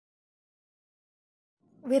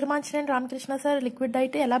వీరమాంచినేని Ramakrishna sir liquid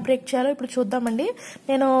diet ఎలా break చేయాలో ఇప్పుడు చూద్దామండి.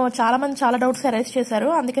 నేను చాలా మంది చాలా డౌట్స్ అరైజ్ చేశారు,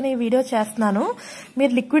 అందుకని ఈ వీడియో చేస్తున్నాను.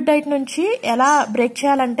 మీరు లిక్విడ్ డైట్ నుంచి ఎలా బ్రేక్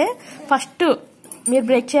చేయాలంటే ఫస్ట్ మీరు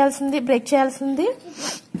బ్రేక్ చేయాల్సింది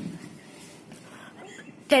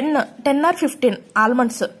 10 or 15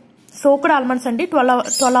 ఆల్మండ్స్, సోక్డ్ ఆల్మండ్స్ అండి.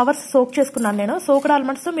 12 అవర్స్ సోక్ చేసుకున్నాను నేను. సోక్డ్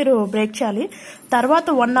ఆల్మండ్స్ తో మీరు బ్రేక్ చేయాలి. తర్వాత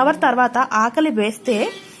 1 hour తర్వాత ఆకలి వేస్తే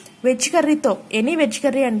వెజ్ కర్రీతో, ఎనీ వెజ్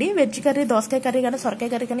కర్రీ అండి, వెజ్ కర్రీ, దోసకాయ కర్రీ కానీ సొరకాయ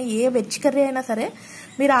కర్రీ కానీ ఏ వెజ్ కర్రీ అయినా సరే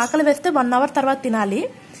మీరు ఆకలి వేస్తే 1 hour తర్వాత తినాలి.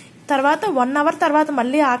 తర్వాత 1 hour తర్వాత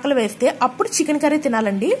మళ్ళీ ఆకలి వేస్తే అప్పుడు చికెన్ కర్రీ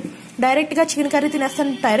తినాలండి. డైరెక్ట్ గా చికెన్ కర్రీ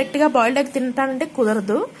తినేస్తాను, డైరెక్ట్ గా బాయిల్డ్ ఎగ్ తింటానంటే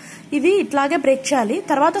కుదరదు. ఇది ఇట్లాగే బ్రేక్ చేయాలి.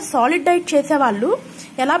 తర్వాత సాలిడ్ డైట్ చేసే వాళ్ళు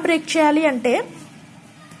ఎలా బ్రేక్ చేయాలి అంటే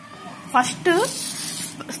ఫస్ట్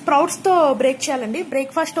స్ప్రౌట్స్ తో బ్రేక్ చేయాలండి.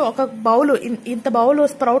 బ్రేక్ఫాస్ట్ ఒక బౌల్, ఇంత బౌల్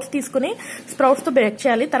స్ప్రౌట్స్ తీసుకుని స్ప్రౌట్స్ తో బ్రేక్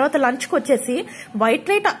చేయాలి. తర్వాత లంచ్ కి వచ్చేసి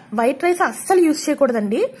వైట్ రైస్ అస్సలు యూజ్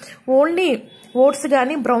చేయకూడదండి. ఓన్లీ ఓట్స్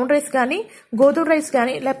గానీ, బ్రౌన్ రైస్ గానీ, గోధుమ రైస్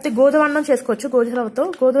గానీ, లేకపోతే గోధుమ అన్నం చేసుకోవచ్చు గోధుమ రవ్వతో,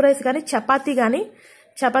 గోధుమ రైస్ గానీ, చపాతీ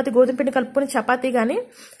గోధుమ పిండి కలుపుకొని చపాతీ గానీ,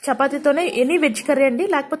 చపాతీతోనే ఎనీ వెజ్ కర్రీ అండి,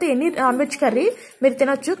 లేకపోతే ఎనీ నాన్ వెజ్ కర్రీ మీరు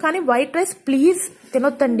తినొచ్చు. కానీ వైట్ రైస్ ప్లీజ్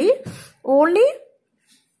తినొద్దండి. ఓన్లీ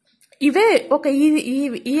ఇవే ఒక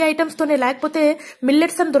ఈ ఐటమ్స్ తోనే, లేకపోతే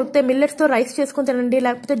మిల్లెట్స్ అని దొరుకుతాయి, మిల్లెట్స్ తో రైస్ చేసుకుని తినండి,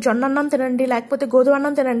 లేకపోతే జొన్న అన్నం తినండి, లేకపోతే గోధుమ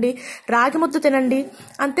అన్నం తినండి, రాగి ముద్ద తినండి.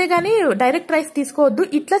 అంతేగాని డైరెక్ట్ రైస్ తీసుకోవద్దు.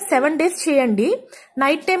 ఇట్లా 7 days చేయండి.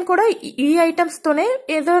 నైట్ టైం కూడా ఈ ఐటమ్స్ తోనే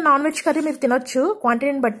ఏదో నాన్ వెజ్ కర్రీ మీరు తినొచ్చు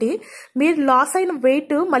క్వాంటిటీని బట్టి. మీరు లాస్ అయిన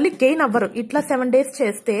వెయిట్ మళ్ళీ గెయిన్ అవ్వరు. ఇట్లా 7 days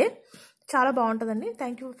చేస్తే చాలా బాగుంటుందండి.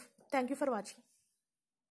 Thank you for watching.